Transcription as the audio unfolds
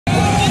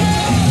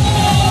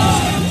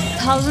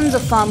Thousands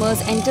of farmers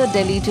entered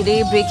Delhi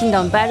today, breaking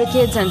down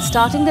barricades and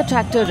starting the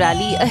tractor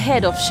rally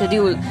ahead of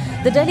schedule.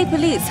 The Delhi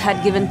police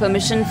had given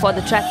permission for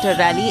the tractor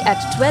rally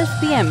at 12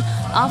 p.m.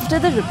 after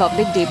the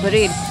Republic Day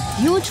parade.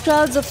 Huge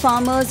crowds of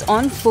farmers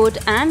on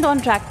foot and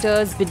on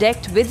tractors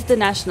bedecked with the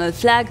national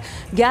flag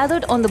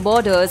gathered on the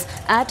borders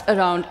at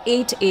around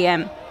 8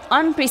 a.m.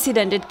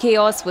 Unprecedented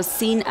chaos was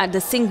seen at the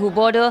Singhu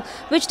border,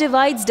 which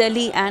divides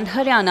Delhi and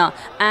Haryana,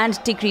 and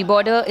Tikri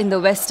border in the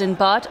western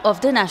part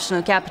of the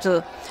national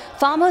capital.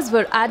 Farmers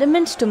were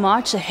adamant to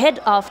march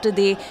ahead after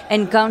they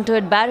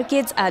encountered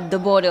barricades at the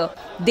border.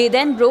 They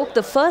then broke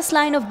the first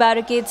line of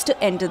barricades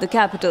to enter the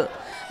capital.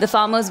 The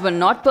farmers were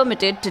not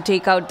permitted to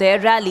take out their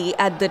rally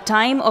at the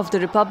time of the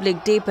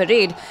Republic Day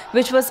parade,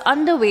 which was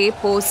underway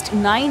post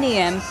 9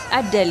 a.m.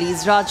 at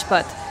Delhi's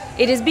Rajpath.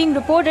 It is being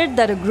reported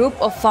that a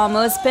group of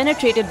farmers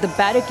penetrated the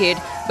barricade,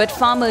 but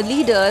farmer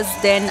leaders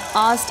then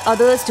asked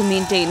others to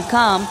maintain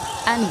calm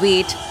and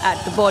wait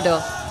at the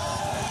border.